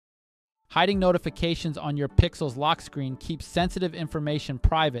Hiding notifications on your Pixel's lock screen keeps sensitive information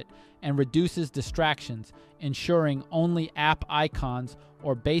private and reduces distractions, ensuring only app icons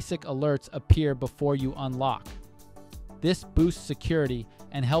or basic alerts appear before you unlock. This boosts security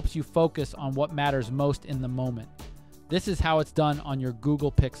and helps you focus on what matters most in the moment. This is how it's done on your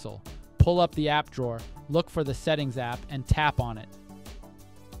Google Pixel. Pull up the app drawer, look for the Settings app, and tap on it.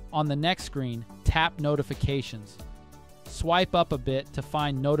 On the next screen, tap Notifications. Swipe up a bit to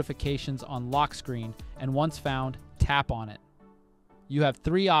find Notifications on lock screen, and once found, tap on it. You have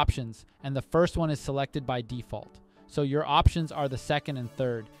 3 options, and the first one is selected by default. So your options are the second and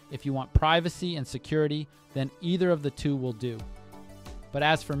third. If you want privacy and security, then either of the 2 will do. But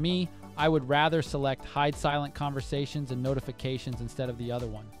as for me, I would rather select Hide Silent Conversations and Notifications instead of the other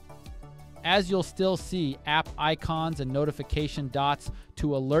one. As you'll still see app icons and notification dots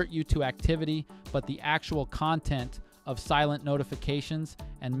to alert you to activity, but the actual content of silent notifications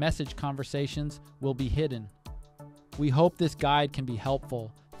and message conversations will be hidden. We hope this guide can be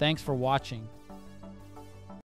helpful. Thanks for watching.